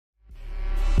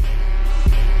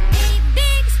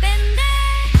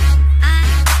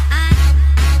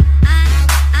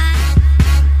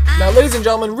ladies and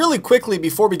gentlemen, really quickly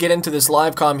before we get into this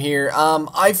live com here,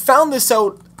 I found this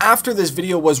out after this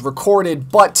video was recorded,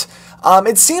 but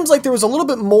it seems like there was a little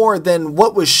bit more than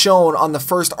what was shown on the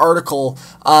first article,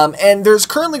 and there's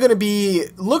currently going to be,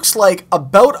 looks like,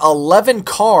 about 11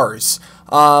 cars.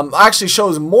 Actually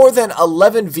shows more than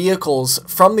 11 vehicles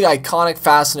from the iconic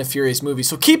Fast and the Furious movie.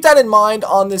 So keep that in mind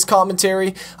on this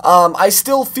commentary. I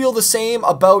still feel the same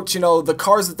about, the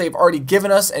cars that they've already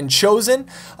given us and chosen.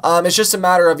 It's just a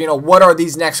matter of, what are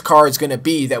these next cars going to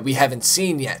be that we haven't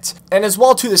seen yet. And as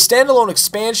well, to the standalone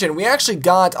expansion, we actually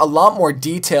got a lot more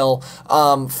detail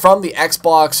from the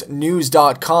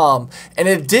XboxNews.com. And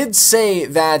it did say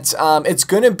that it's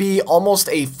going to be almost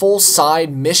a full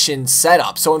side mission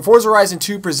setup. So in Forza Horizon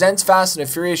 2 presents Fast and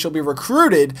the Furious, you'll be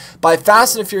recruited by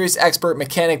Fast and the Furious expert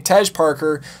mechanic Tej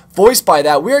Parker, voiced by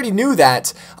that. We already knew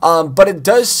that, but it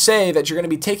does say that you're going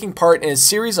to be taking part in a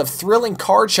series of thrilling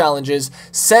car challenges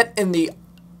set in the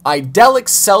idyllic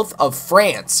south of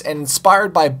France and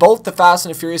inspired by both the Fast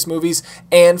and the Furious movies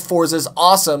and Forza's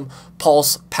awesome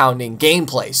pulse-pounding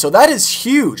gameplay. So that is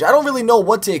huge. I don't really know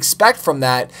what to expect from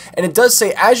that, and it does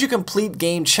say as you complete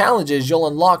game challenges, you'll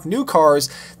unlock new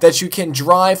cars that you can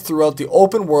drive throughout the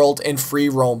open world in free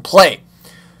roam play.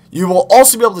 You will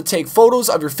also be able to take photos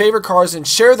of your favorite cars and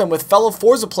share them with fellow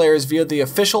Forza players via the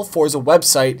official Forza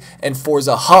website and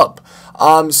Forza Hub.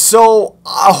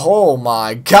 Oh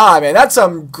my god, man, that's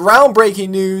some groundbreaking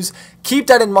news. Keep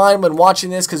that in mind when watching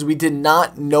this, because we did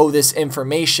not know this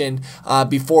information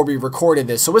before we recorded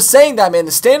this. So with saying that, man,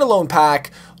 the standalone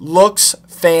pack looks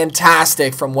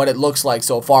fantastic from what it looks like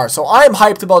so far. So I am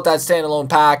hyped about that standalone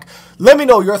pack. Let me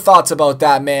know your thoughts about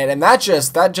that, man. And that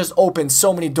just opens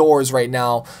so many doors right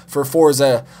now for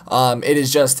Forza.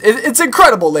 It's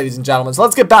incredible, ladies and gentlemen. So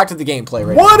let's get back to the gameplay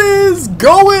right now. What is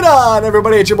going on,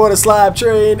 everybody? It's your boy,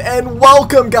 TheSLAPTrain, and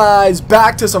welcome, guys,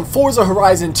 back to some Forza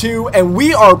Horizon 2. And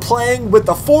we are playing with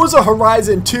the Forza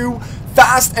Horizon 2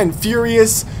 Fast and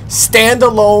Furious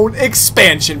standalone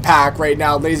expansion pack right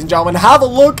now, ladies and gentlemen. Have a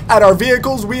look at our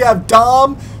vehicles. We have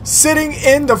Dom sitting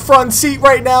in the front seat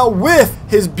right now with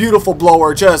his beautiful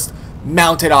blower just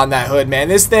mounted on that hood, man.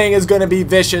 This thing is going to be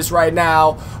vicious right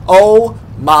now. Oh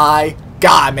my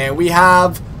god, man. We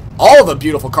have all the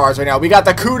beautiful cars right now. We got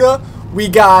the Cuda, we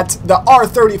got the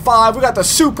R35, we got the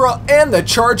Supra, and the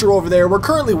Charger over there. We're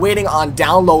currently waiting on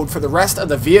download for the rest of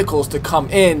the vehicles to come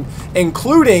in,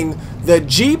 including the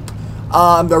Jeep,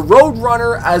 the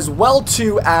Roadrunner, as well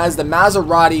too as the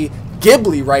Maserati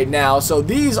Ghibli right now. So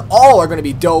these all are going to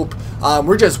be dope.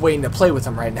 We're just waiting to play with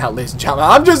them right now, ladies and gentlemen.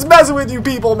 I'm just messing with you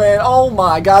people, man. Oh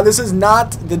my god, this is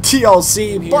not the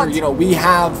TLC here. But, we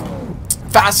have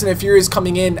Fast and the Furious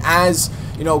coming in as,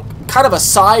 kind of a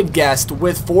side guest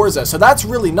with Forza, so that's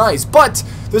really nice. But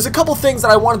there's a couple things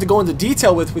that I wanted to go into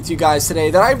detail with you guys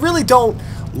today that I really don't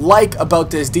like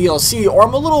about this DLC, or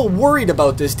I'm a little worried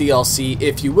about this DLC,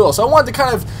 if you will. So I wanted to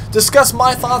kind of discuss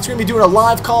my thoughts. We're going to be doing a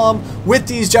live comm with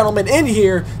these gentlemen in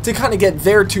here to kind of get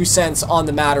their 2 cents on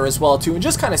the matter as well too, and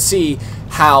just kind of see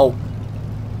how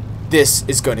this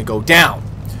is going to go down.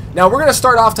 Now we're going to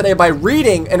start off today by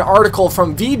reading an article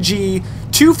from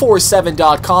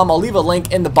VG247.com. I'll leave a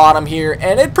link in the bottom here,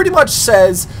 and it pretty much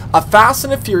says a Fast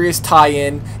and the Furious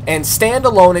tie-in and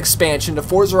standalone expansion to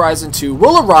Forza Horizon 2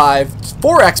 will arrive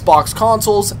for Xbox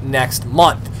consoles next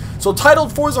month. So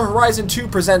titled Forza Horizon 2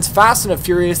 presents Fast and the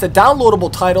Furious, the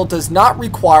downloadable title does not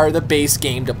require the base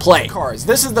game to play. Cars.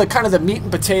 This is the kind of the meat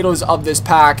and potatoes of this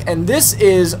pack, and this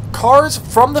is cars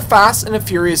from the Fast and the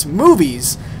Furious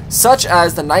movies, such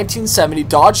as the 1970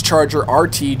 Dodge Charger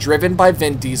RT driven by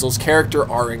Vin Diesel's character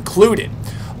are included.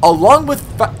 Along with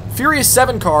Furious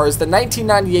 7 cars, the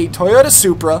 1998 Toyota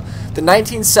Supra, the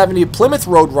 1970 Plymouth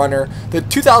Roadrunner, the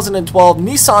 2012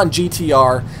 Nissan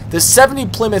GTR, the 70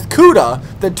 Plymouth Cuda,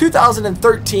 the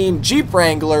 2013 Jeep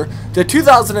Wrangler, the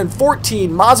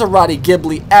 2014 Maserati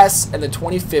Ghibli S, and the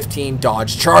 2015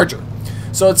 Dodge Charger.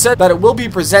 So it said that it will be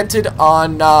presented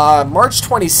on March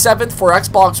 27th for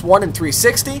Xbox One and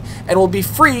 360, and will be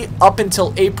free up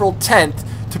until April 10th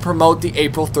to promote the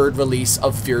April 3rd release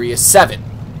of Furious 7.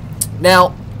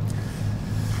 Now,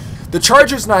 the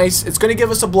Charger's nice. It's going to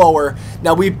give us a blower.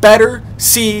 Now, we better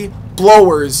see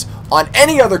blowers on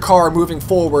any other car moving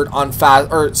forward on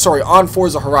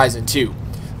Forza Horizon 2.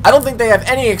 I don't think they have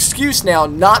any excuse now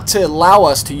not to allow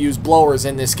us to use blowers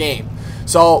in this game.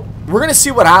 So we're going to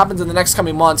see what happens in the next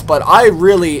coming months, but I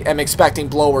really am expecting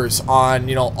blowers on,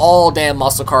 all damn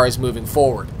muscle cars moving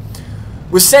forward.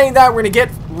 With saying that, we're going to get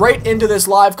right into this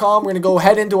live comm. We're going to go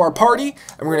head into our party,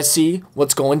 and we're going to see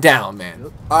what's going down,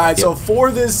 man. Alright, so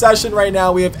for this session right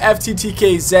now, we have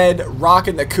FTTKZ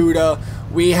rocking the Cuda.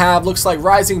 We have, looks like,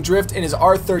 Rising Drift in his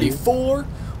R34.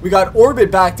 We got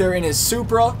Orbit back there in his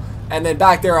Supra. And then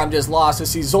back there, I'm just lost. I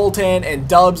see Zoltan and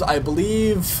Dubs, I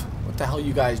believe. What the hell are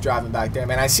you guys driving back there,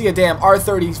 man? I see a damn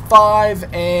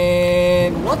R35,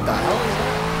 and what the hell is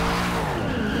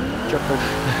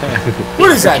that?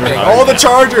 What is that thing? Oh, the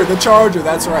Charger,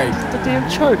 that's right. The damn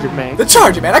Charger, man. The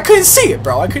Charger, man. I couldn't see it,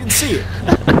 bro. I couldn't see it.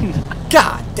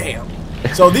 God damn.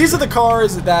 So these are the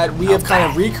cars that we have kind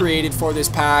of recreated for this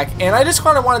pack, and I just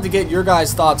kind of wanted to get your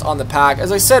guys' thoughts on the pack.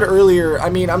 As I said earlier, I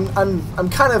mean, I'm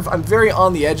very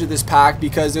on the edge of this pack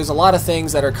because there's a lot of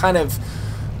things that are kind of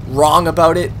wrong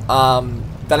about it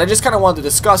that I just kind of wanted to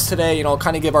discuss today, you know,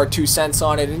 kind of give our 2 cents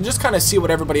on it and just kind of see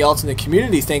what everybody else in the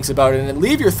community thinks about it, and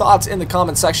leave your thoughts in the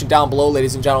comment section down below,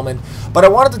 ladies and gentlemen. But I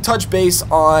wanted to touch base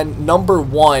on number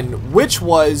 1, which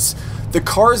was the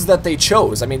cars that they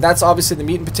chose. I mean, that's obviously the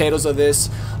meat and potatoes of this.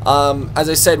 As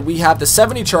I said, we have the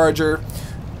 70 Charger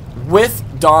with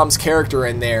Dom's character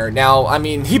in there. Now, I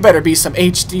mean, he better be some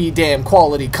HD damn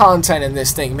quality content in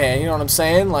this thing, man. You know what I'm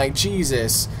saying? Like,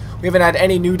 Jesus. We haven't had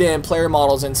any new damn player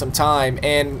models in some time,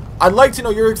 and I'd like to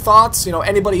know your thoughts. You know,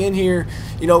 anybody in here,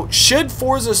 you know, should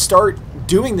Forza start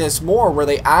doing this more where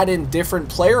they add in different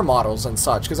player models and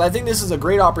such? Because I think this is a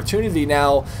great opportunity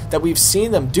now that we've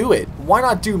seen them do it. Why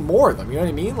not do more of them? You know what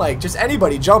I mean? Like, just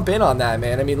anybody jump in on that,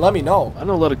 man. I mean, let me know. I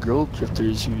know a lot of girl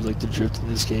drifters who like to drift in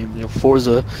this game, you know,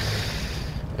 Forza,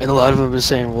 and a lot of them are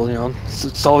saying, well, you know,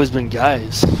 it's always been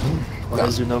guys. Why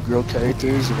is there no girl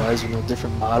characters? Why is there no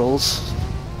different models?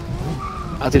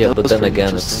 I think yeah, but then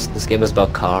again, this game is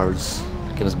about cars.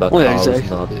 The game is about cars,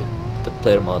 exactly. Not the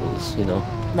player models, you know.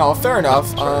 No, fair enough.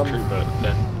 True, but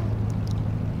then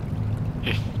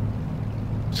if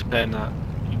saying that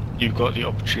you've got the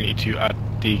opportunity to add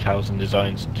decals and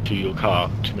designs to your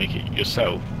car to make it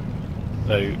yourself,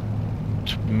 though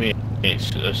to me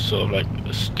it's a sort of like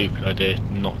a stupid idea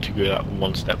not to go that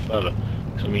one step further.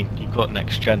 Because I mean, you've got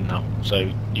next gen now,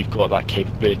 so you've got that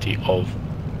capability of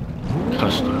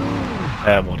custom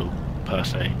air model per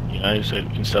se, you know, so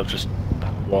instead of just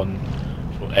that one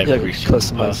for every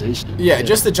customization. Yeah,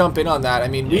 just to jump in on that, I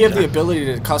mean, we have the ability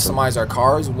to customize our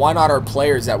cars. Why not our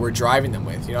players that we're driving them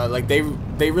with? You know, like they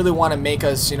really want to make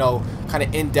us, you know, kind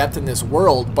of in depth in this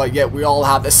world, but yet we all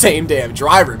have the same damn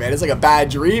driver, man. It's like a bad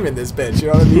dream in this bitch. You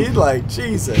know what I mean? Like,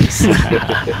 Jesus.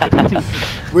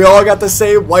 We all got the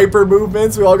same wiper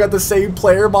movements. We all got the same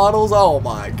player models. Oh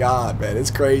my God, man,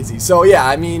 it's crazy. So yeah,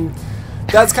 I mean,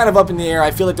 that's kind of up in the air.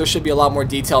 I feel like there should be a lot more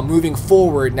detail moving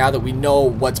forward now that we know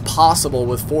what's possible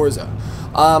with Forza.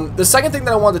 The second thing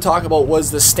that I wanted to talk about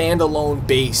was the standalone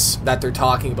base that they're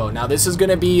talking about. Now, this is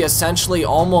going to be essentially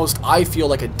almost, I feel,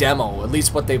 like a demo, at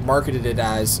least what they've marketed it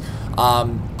as.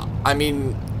 I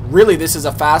mean, really, this is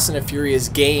a Fast and the Furious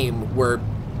game where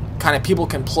kind of people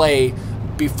can play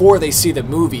before they see the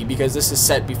movie, because this is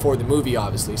set before the movie,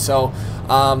 obviously. So,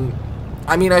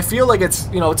 I mean, I feel like it's,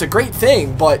 you know, it's a great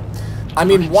thing, but I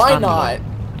mean, why not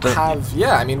have,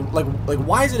 yeah, I mean, like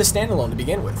why is it a standalone to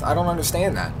begin with? I don't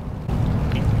understand that.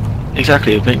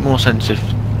 Exactly, it would make more sense if,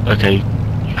 okay,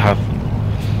 you have,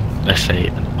 let's say,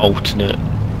 an alternate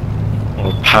or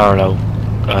a parallel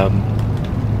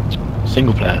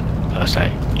single player, per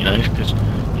se, you know, because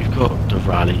you've got the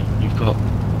rally, you've got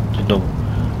the normal.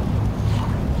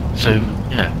 So,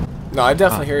 yeah. No, I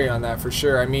definitely hear you on that for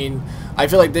sure. I mean, I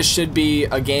feel like this should be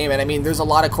a game, and I mean, there's a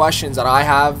lot of questions that I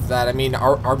have that, I mean,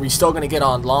 are we still going to get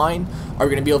online? Are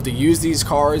we going to be able to use these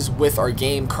cars with our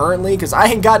game currently? Because I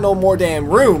ain't got no more damn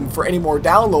room for any more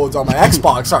downloads on my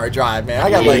Xbox hard drive, man. I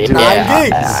got like 9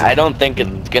 gigs. I don't think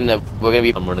it's gonna. We're gonna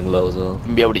be. I'm running low, so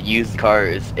Be able to use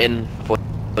cars in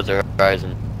Forza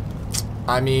Horizon.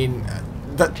 I mean,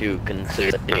 to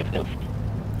consider that.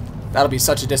 That'll be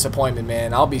such a disappointment,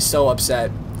 man. I'll be so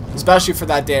upset. Especially for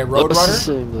that damn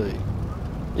Roadrunner.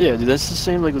 Yeah, dude, that's the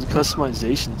same like with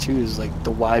customization too, is like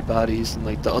the wide bodies and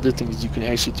like the other things you can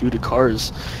actually do to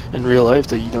cars in real life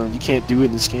that you can't do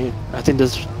in this game. I think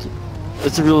that's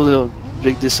a real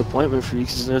big disappointment for you,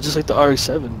 because you know, just like the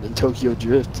RX-7 in Tokyo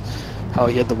Drift, how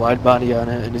he had the wide body on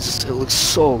it, and it looks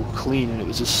so clean and it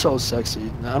was just so sexy.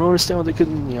 And I don't understand why they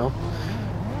couldn't, you know,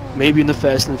 maybe in the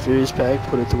Fast and the Furious pack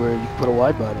put it to where you could put a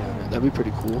wide body on it. That'd be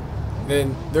pretty cool.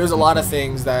 Then there's a lot of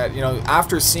things that, you know,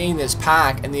 after seeing this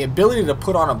pack and the ability to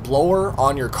put on a blower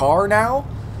on your car now,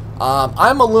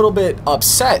 I'm a little bit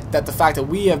upset that the fact that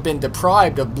we have been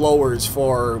deprived of blowers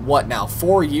for, what now,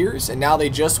 4 years, and now they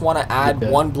just want to add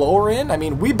one blower in? I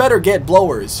mean, we better get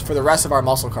blowers for the rest of our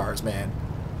muscle cars, man.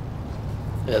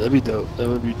 Yeah, that'd be dope. That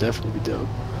would definitely be dope.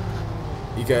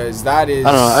 Because that is...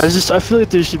 I don't know, I feel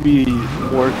like there should be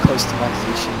more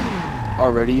customization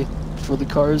already for the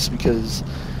cars, because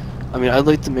I mean, I'd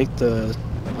like to make the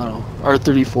don't know,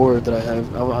 R34 that I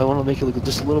have. I want to make it look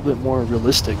just a little bit more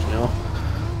realistic, you know.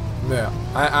 Yeah,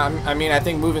 I mean, I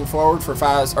think moving forward for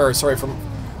from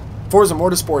Forza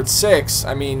Motorsport 6,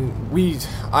 I mean,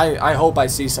 I hope I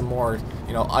see some more,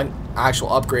 you know, actual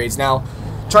upgrades. Now,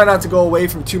 try not to go away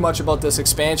from too much about this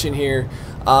expansion here.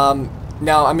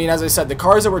 Now, I mean, as I said, the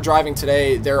cars that we're driving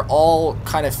today, they're all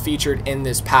kind of featured in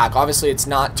this pack. Obviously, it's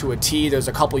not to a T. There's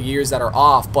a couple years that are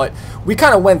off, but we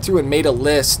kind of went through and made a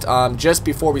list just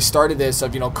before we started this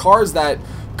of, you know, cars that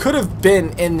could have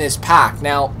been in this pack.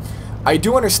 Now, I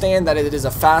do understand that it is a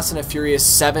Fast and the Furious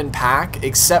 7 pack,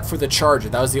 except for the Charger.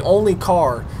 That was the only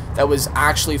car that was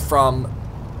actually from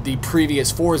the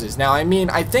previous Forzas. Now, I mean,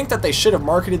 I think that they should have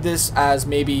marketed this as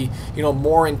maybe, you know,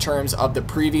 more in terms of the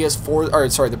previous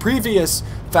the previous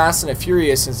Fast and the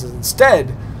Furious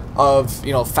instead of,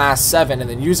 you know, Fast 7, and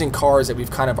then using cars that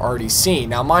we've kind of already seen.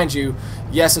 Now, mind you,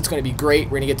 yes, it's going to be great.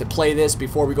 We're going to get to play this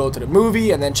before we go to the movie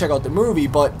and then check out the movie,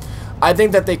 but I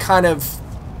think that they kind of,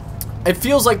 it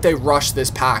feels like they rushed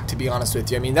this pack, to be honest with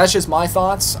you. I mean, that's just my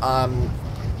thoughts.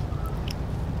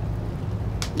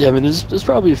 Yeah, I mean, there's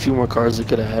probably a few more cars they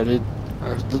could have added,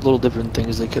 or little different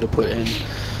things they could have put in.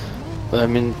 But I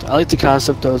mean, I like the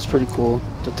concept though. It's pretty cool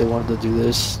that they wanted to do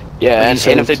this. Yeah, and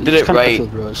if they did it right,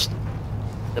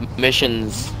 the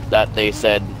missions that they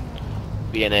said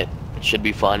be in it should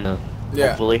be fun. Yeah.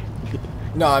 Hopefully.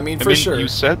 No, I mean, for sure. You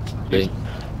said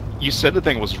the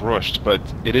thing was rushed, but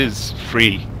it is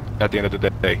free at the end of the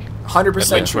day.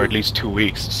 100% for at least 2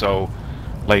 weeks. So,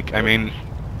 like, I mean,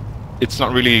 it's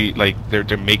not really like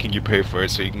they're making you pay for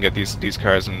it so you can get these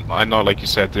cars. And I know, like you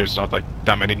said, there's not like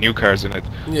that many new cars in it.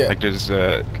 Yeah. Like there's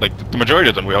like the majority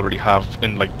of them we already have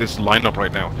in like this lineup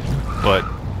right now. But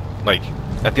like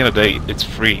at the end of the day, it's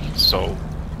free. So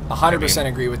 100%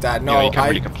 agree with that. No, you can't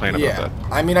really complain about that.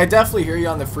 I mean, I definitely hear you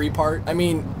on the free part. I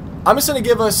mean, I'm just gonna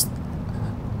give us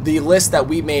the list that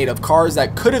we made of cars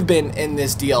that could have been in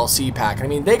this DLC pack. I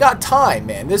mean, they got time,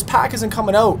 man. This pack isn't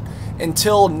coming out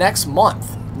until next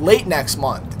month, late next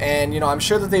month, and you know, I'm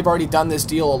sure that they've already done this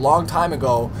deal a long time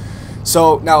ago.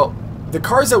 So now the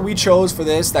cars that we chose for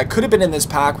this that could have been in this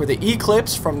pack were the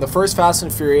Eclipse from the first Fast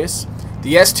and Furious,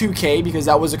 the S2K, because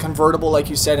that was a convertible like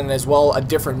you said, and as well a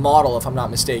different model if I'm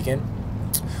not mistaken.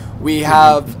 We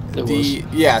have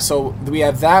so we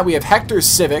have that. We have Hector's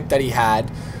Civic that he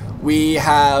had. We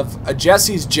have a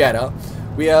Jesse's Jetta.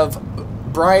 We have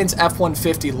Brian's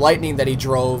F-150 Lightning that he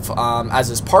drove as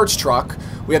his parts truck.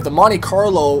 We have the Monte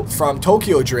Carlo from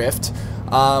Tokyo Drift.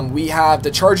 We have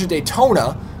the Charger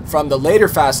Daytona from the later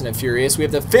Fast and the Furious. We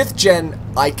have the 5th gen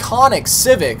iconic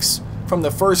Civics from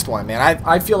the first one, man.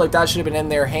 I feel like that should have been in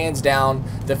there hands down.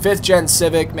 The 5th gen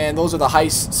Civic, man, those are the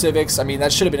heist Civics. I mean,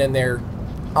 that should have been in there.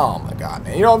 Oh my god,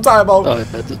 man. You know what I'm talking about? Oh,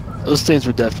 those things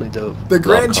were definitely dope. The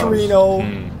Gran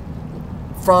Torino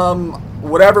from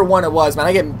whatever one it was, man.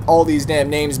 I get all these damn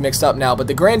names mixed up now, but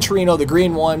the Gran Torino, the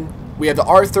green one. We have the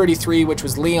R33, which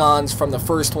was Leon's from the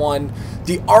first one.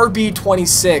 The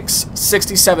RB26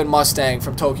 67 Mustang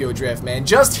from Tokyo Drift, man.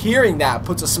 Just hearing that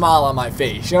puts a smile on my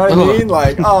face. You know what I mean?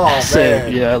 Like, oh,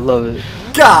 man. Yeah, I love it.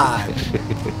 God.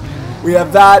 We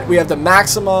have that. We have the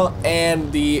Maxima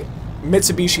and the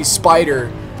Mitsubishi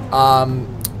Spider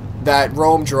that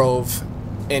Rome drove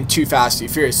in Too Fast, Too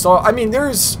Furious. So, I mean,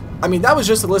 that was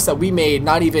just a list that we made,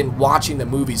 not even watching the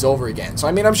movies over again. So,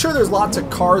 I mean, I'm sure there's lots of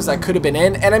cars that could have been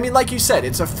in. And, I mean, like you said,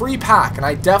 it's a free pack, and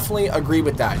I definitely agree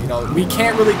with that. You know, we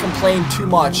can't really complain too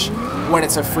much when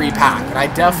it's a free pack, and I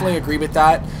definitely agree with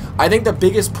that. I think the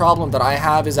biggest problem that I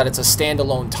have is that it's a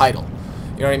standalone title.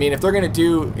 You know what I mean? If they're going to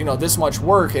do, you know, this much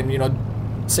work and, you know,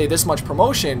 say this much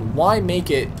promotion, why make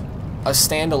it a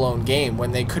standalone game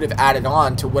when they could have added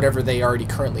on to whatever they already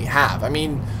currently have? I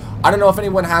mean, I don't know if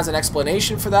anyone has an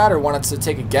explanation for that or wanted to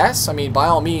take a guess. I mean, by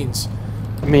all means.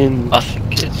 I mean, I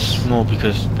think it's more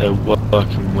because they're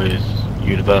working with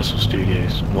Universal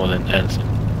Studios more than anything.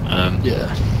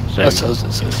 Yeah. So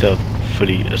instead of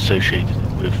fully associated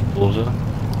with Forza,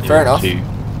 fair enough. To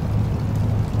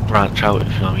branch out,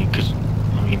 if you know what I mean. Because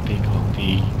I mean, they got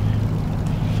the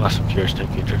Fast and Furious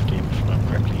Tokyo Drift game, if I remember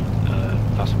correctly,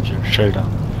 Fast and Furious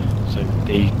Showdown. So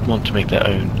they want to make their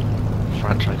own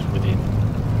franchise within,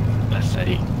 let's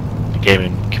say, the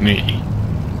gaming community.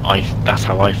 That's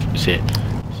how I see it.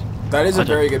 That is a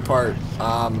very good part.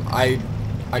 I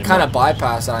kind of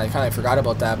bypassed and I kind of forgot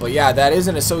about that, but yeah, that is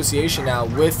an association now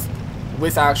with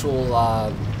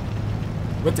actual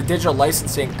with the digital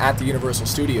licensing at the Universal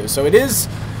Studios. So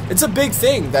it's a big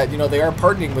thing that, you know, they are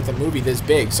partnering with a movie this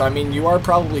big. So I mean, you are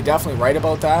probably definitely right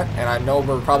about that, and I know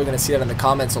we're probably going to see that in the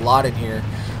comments a lot in here.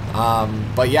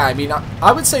 But yeah, I mean,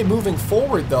 I would say moving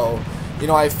forward though, you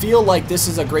know, I feel like this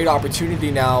is a great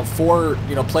opportunity now for,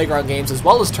 you know, Playground Games as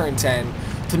well as Turn 10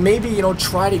 to maybe, you know,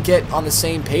 try to get on the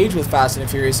same page with Fast and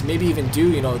Furious, maybe even do,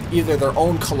 you know, either their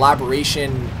own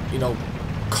collaboration, you know,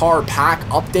 car pack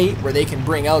update where they can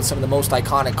bring out some of the most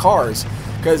iconic cars.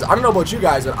 Because I don't know about you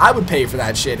guys, but I would pay for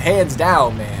that shit, hands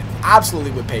down, man.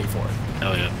 Absolutely would pay for it.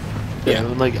 Oh yeah. Yeah,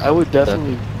 like I would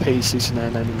definitely pay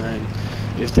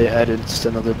 $69.99 if they added just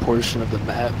another portion of the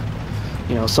map,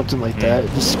 you know, something like that.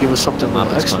 Just give us something more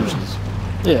extra.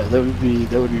 Yeah, that would be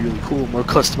really cool. More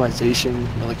customization,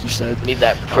 you know, like you said. Need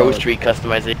that Pro Street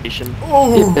customization.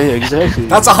 Ooh, yeah, exactly.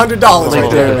 That's $100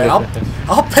 right there, man.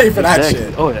 I'll pay for that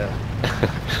shit. Oh yeah.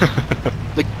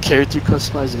 The character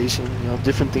customization, you know,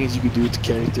 different things you could do with the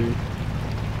character.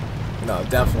 No,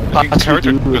 definitely. I think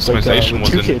character customization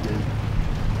was in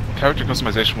character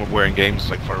customization were in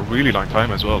games like for a really long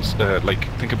time as well. Like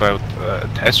think about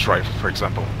Test Drive, for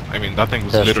example. I mean, that thing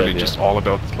was literally just all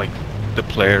about like the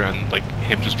player and like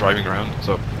him just driving around.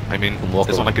 So I mean,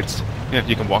 it's not like it's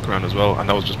you can walk around as well, and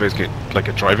that was just basically like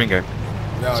a driving game.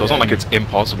 No, so it's not like it's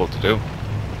impossible to do.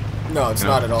 No, it's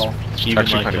not at all. It's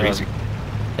actually kind of easy.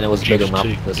 And it was a bigger map.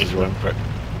 This is one.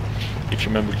 If you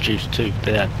remember Juice 2,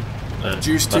 they had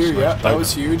Juice 2, yeah, that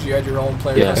was huge. You had your own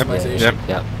player customization.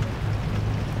 Yeah.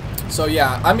 So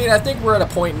yeah, I mean, I think we're at a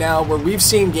point now where we've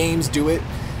seen games do it,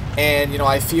 and you know,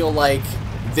 I feel like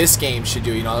this game should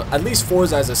do, you know, at least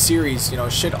Forza as a series, you know,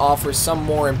 should offer some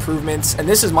more improvements. And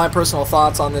this is my personal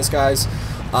thoughts on this, guys.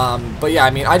 But yeah,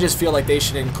 I mean, I just feel like they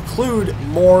should include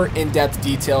more in-depth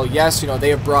detail. Yes, you know, they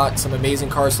have brought some amazing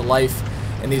cars to life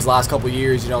in these last couple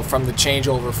years, you know, from the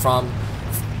changeover from,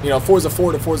 you know, Forza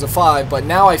 4 to Forza 5, but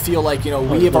now I feel like, you know,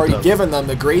 we have already given them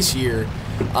the grace year,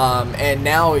 and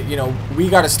now, you know, we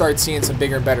got to start seeing some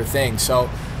bigger and better things. So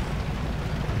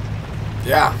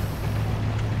yeah.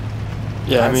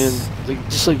 Yeah, I mean, like,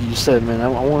 just like you said, man, I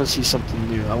want to see something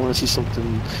new. I want to see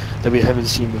something that we haven't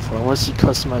seen before. I want to see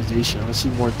customization. I want to see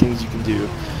more things you can do.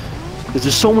 Because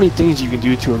there's so many things you can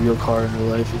do to a real car in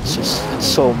real life. It's just, it's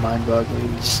so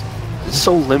mind-boggling. It's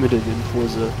so limited in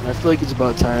Forza. And I feel like it's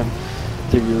about time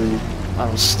they really, I don't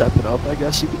know, step it up, I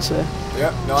guess you could say.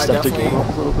 Yeah, no, step the game up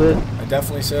a little bit. I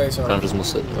definitely say so. Or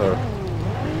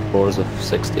Forza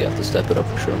 60 have to step it up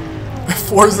for sure.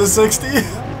 Forza 60?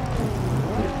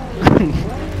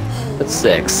 That's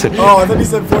 6. Oh, I thought he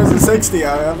said Forza 60.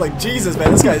 I'm like, Jesus,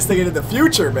 man, this guy's thinking of the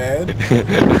future, man.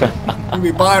 We'll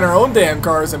be buying our own damn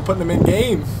cars and putting them in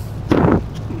game.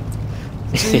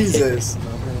 Jesus.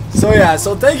 So yeah,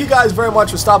 so thank you guys very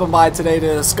much for stopping by today to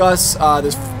discuss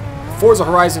this Forza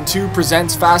Horizon 2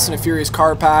 presents Fast and the Furious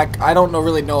car pack. I don't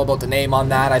really know about the name on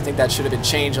that. I think that should have been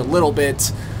changed a little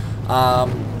bit.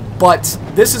 But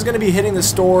this is going to be hitting the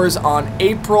stores on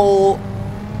April...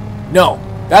 No,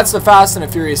 that's the Fast and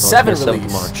the Furious 7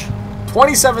 release. March.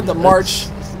 27th of March,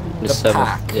 the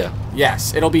pack. Yeah.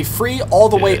 Yes, it'll be free all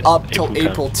the way up till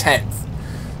April 10th.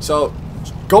 So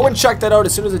go and check that out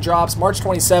as soon as it drops, March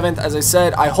 27th. As I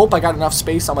said, I hope I got enough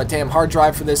space on my damn hard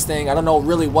drive for this thing. I don't know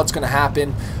really what's going to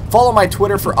happen. Follow my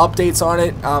Twitter for updates on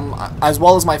it, as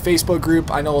well as my Facebook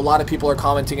group. I know a lot of people are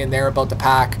commenting in there about the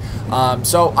pack.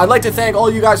 So I'd like to thank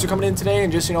all you guys for coming in today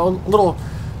and just, you know, a little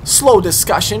slow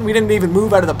discussion. We didn't even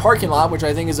move out of the parking lot, which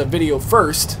I think is a video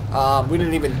first. We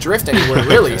didn't even drift anywhere,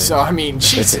 really. So, I mean,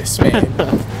 Jesus, man.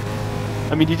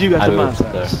 I mean, you do got the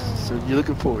montage, so you're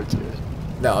looking forward to it.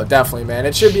 No, definitely, man.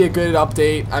 It should be a good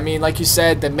update. I mean, like you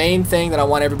said, the main thing that I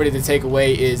want everybody to take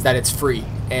away is that it's free.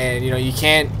 And, you know, you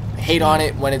can't hate on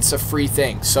it when it's a free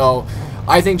thing. So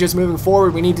I think just moving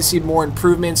forward, we need to see more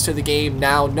improvements to the game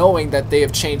now, knowing that they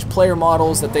have changed player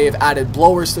models, that they have added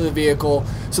blowers to the vehicle.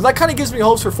 So that kind of gives me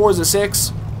hopes for Forza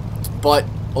 6, but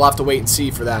we'll have to wait and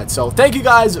see for that. So thank you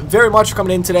guys very much for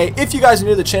coming in today. If you guys are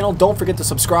new to the channel, don't forget to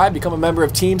subscribe, become a member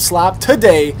of Team Slap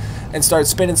today, and start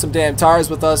spinning some damn tires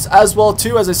with us. As well,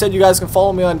 too, as I said, you guys can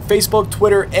follow me on Facebook,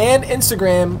 Twitter, and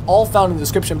Instagram, all found in the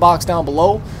description box down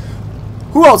below.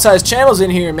 Who else has channels in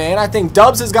here, man? I think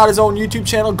Dubs has got his own YouTube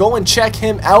channel. Go and check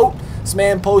him out. This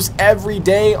man posts every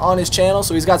day on his channel,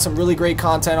 so he's got some really great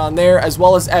content on there, as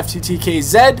well as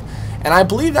FTTKZ. And I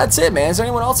believe that's it, man. Is there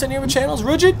anyone else in here with channels?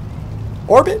 Rigid?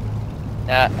 Orbit?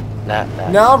 Nah.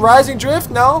 No? Rising Drift?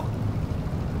 No?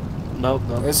 Nope,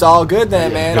 no. It's all good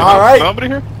then, man. All right. Nobody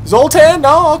here? Zoltan?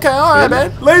 No? Okay, all right,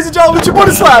 man. Ladies and gentlemen, it's your boy,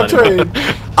 the SLAPTrain.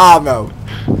 I'm out.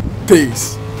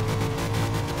 Peace.